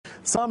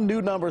Some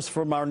new numbers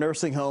from our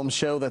nursing homes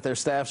show that their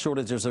staff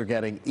shortages are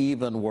getting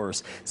even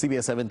worse.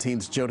 CBS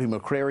 17's Jody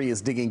McCrary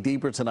is digging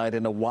deeper tonight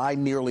into why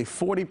nearly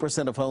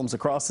 40% of homes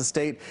across the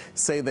state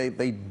say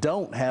they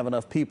don't have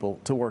enough people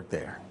to work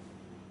there.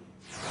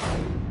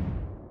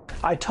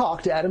 I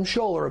talked to Adam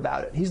Scholler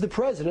about it. He's the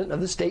president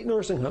of the State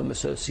Nursing Home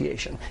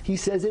Association. He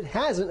says it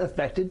hasn't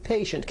affected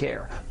patient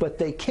care, but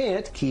they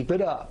can't keep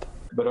it up.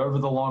 But over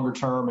the longer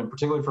term, and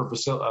particularly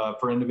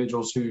for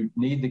individuals who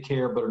need the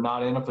care but are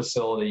not in a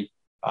facility,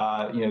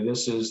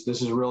 this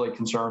is really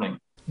concerning.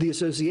 The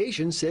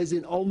association says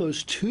in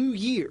almost 2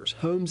 years,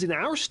 homes in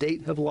our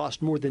state have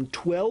lost more than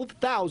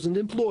 12,000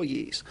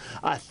 employees,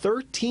 a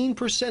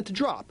 13%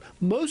 drop,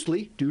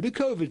 mostly due to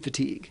COVID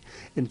fatigue.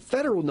 And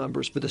federal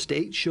numbers for the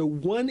state show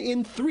 1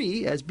 in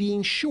 3 as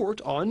being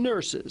short on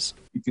nurses.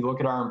 If you look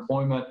at our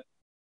employment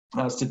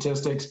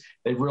statistics,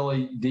 they've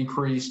really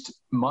decreased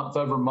month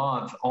over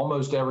month,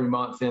 almost every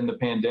month in the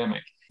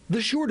pandemic.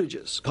 The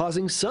shortages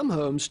causing some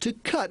homes to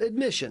cut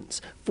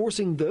admissions,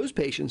 forcing those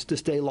patients to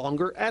stay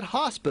longer at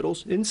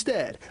hospitals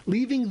instead,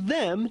 leaving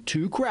them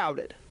too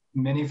crowded.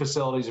 Many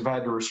facilities have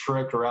had to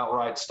restrict or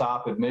outright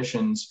stop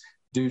admissions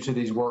due to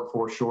these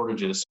workforce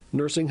shortages.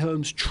 Nursing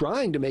homes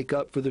trying to make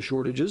up for the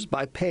shortages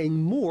by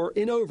paying more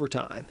in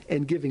overtime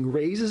and giving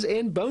raises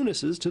and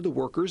bonuses to the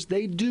workers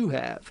they do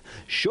have.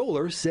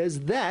 Scholler says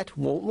that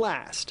won't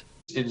last.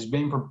 It is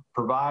being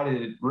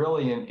provided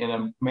really in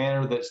a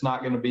manner that's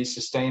not going to be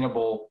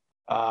sustainable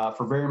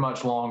for very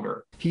much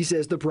longer. He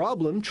says the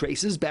problem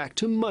traces back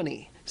to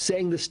money,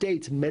 saying the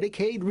state's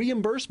Medicaid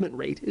reimbursement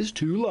rate is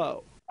too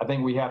low. I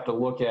think we have to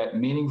look at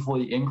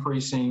meaningfully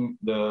increasing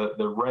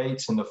the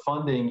rates and the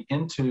funding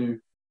into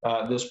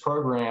this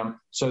program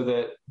so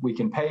that we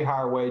can pay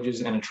higher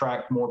wages and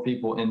attract more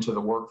people into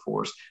the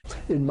workforce.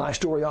 In my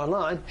story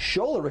online,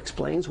 Scholler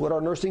explains what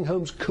our nursing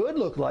homes could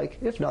look like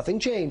if nothing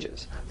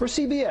changes. For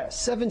CBS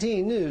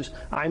 17 News,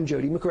 I'm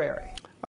Jody McCrary.